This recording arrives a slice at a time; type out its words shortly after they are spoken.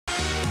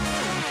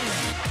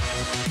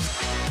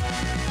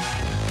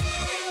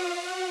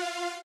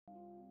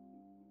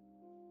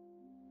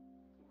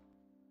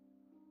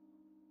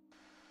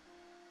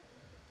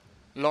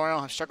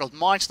Lorient have struggled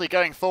mightily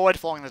going forward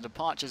following the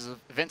departures of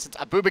Vincent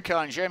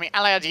Aboubakar and Jeremy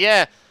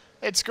Alaadier.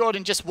 They'd scored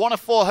in just 1 of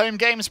 4 home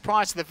games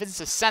prior to the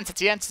visit of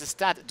Saint-Etienne to the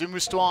Stade du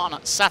Moustoir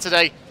on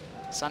Saturday.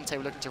 Saint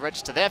were looking to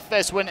register their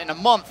first win in a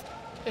month.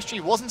 History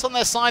wasn't on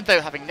their side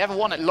though, having never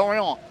won at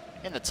Lorient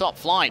in the top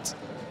flight.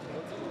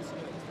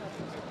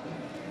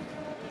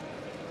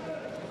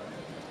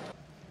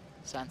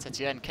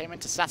 Saint-Etienne came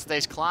into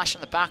Saturday's clash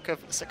on the back of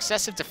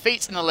successive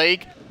defeats in the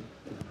league.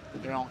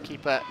 Lorient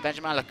keeper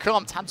Benjamin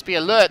LeComte had to be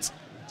alert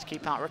to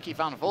keep out rookie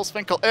Van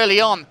Volswinkel early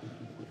on,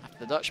 after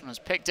the Dutchman was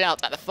picked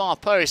out at the far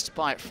post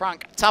by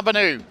Frank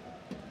Tabanou.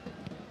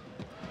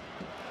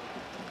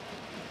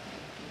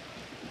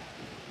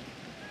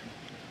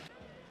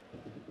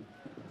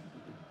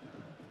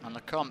 And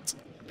LeComte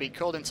be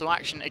called into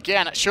action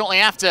again shortly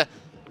after.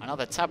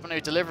 Another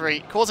Tabanou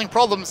delivery causing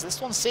problems, this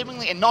one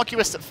seemingly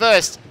innocuous at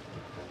first,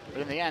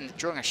 but in the end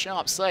drawing a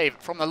sharp save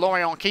from the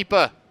Lorient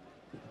keeper.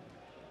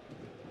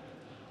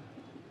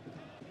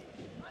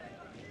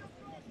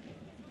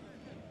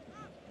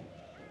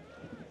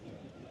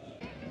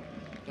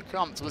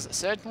 LeComte was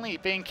certainly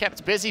being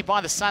kept busy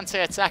by the Saint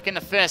attack in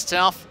the first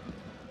half.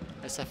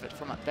 This effort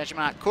from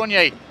Benjamin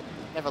Cornier,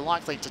 never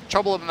likely to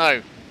trouble him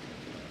though.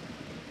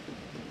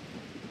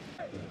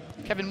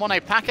 Kevin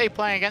MONNET-PAQUET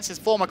playing against his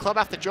former club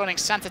after joining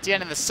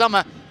Saint-Etienne in the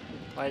summer.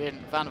 Played in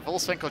Van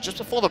Volswinkel just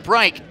before the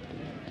break.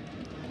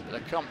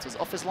 LeComte was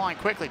off his line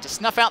quickly to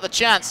snuff out the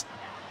chance,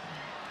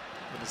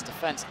 with his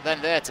defence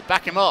then there to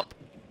back him up.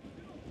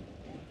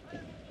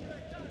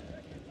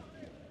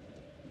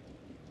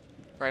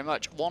 Very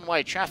much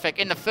one-way traffic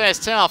in the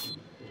first half.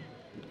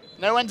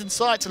 No end in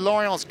sight to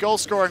Lorient's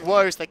goal-scoring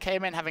woes. They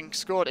came in having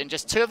scored in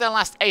just 2 of their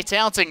last 8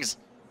 outings,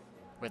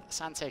 with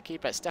Saint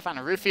keeper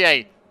Stéphane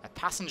Ruffier a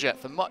passenger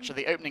for much of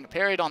the opening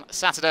period on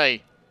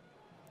Saturday.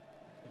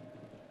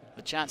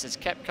 The chances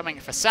kept coming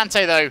for Saint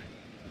though.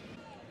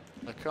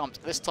 LeComte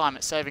this time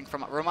saving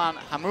from Roman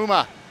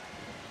Hamouma.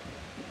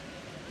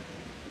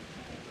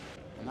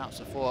 And that was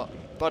before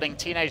budding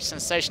teenage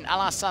sensation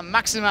AS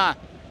Saint-Maximin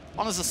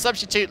on as a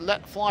substitute,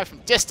 let fly from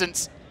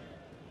distance.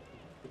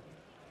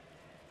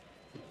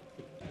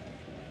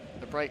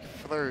 The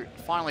breakthrough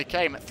finally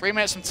came at 3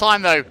 minutes from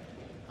time though.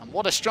 And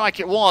what a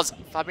strike it was.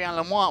 Fabien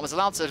LEMOINE was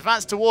allowed to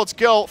advance towards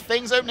goal,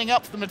 things opening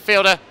up for the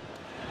midfielder.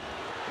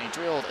 And he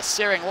drilled a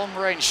searing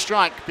long-range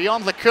strike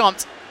beyond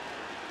LeComte.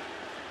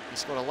 He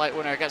scored a late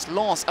winner against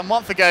Lens a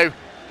month ago,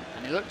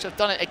 and he looked to have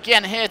done it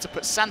again here to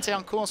put Saint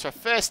on course for a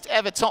first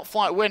ever top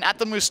flight win at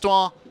the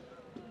Moustoir.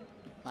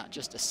 That's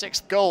just a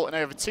 6th goal in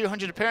over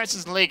 200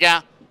 appearances in Ligue,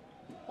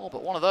 all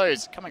but one of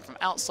those coming from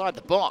outside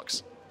the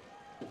box.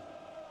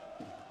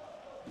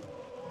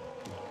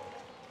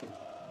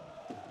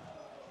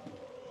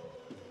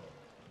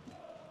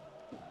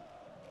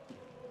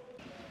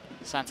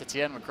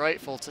 Saint-Etienne were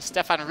grateful to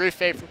Stéphane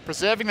Ruffier for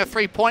preserving the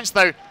 3 points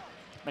though.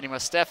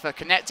 MOSTEFA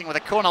connecting with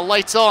a corner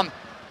late on,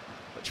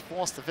 which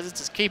forced the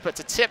visitors' keeper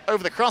to tip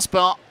over the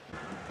crossbar.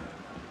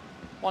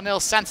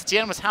 1-0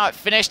 Saint-Etienne was how it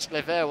finished.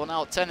 Les Verts will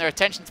now turn their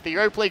attention to the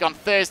Europa League on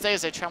Thursday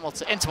as they travel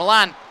to Inter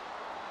Milan.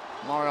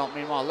 Lorient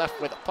meanwhile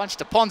left with a punch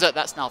to ponder.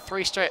 That's now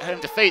 3 straight home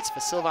defeats for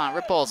Sylvain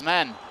Ripoll's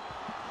men.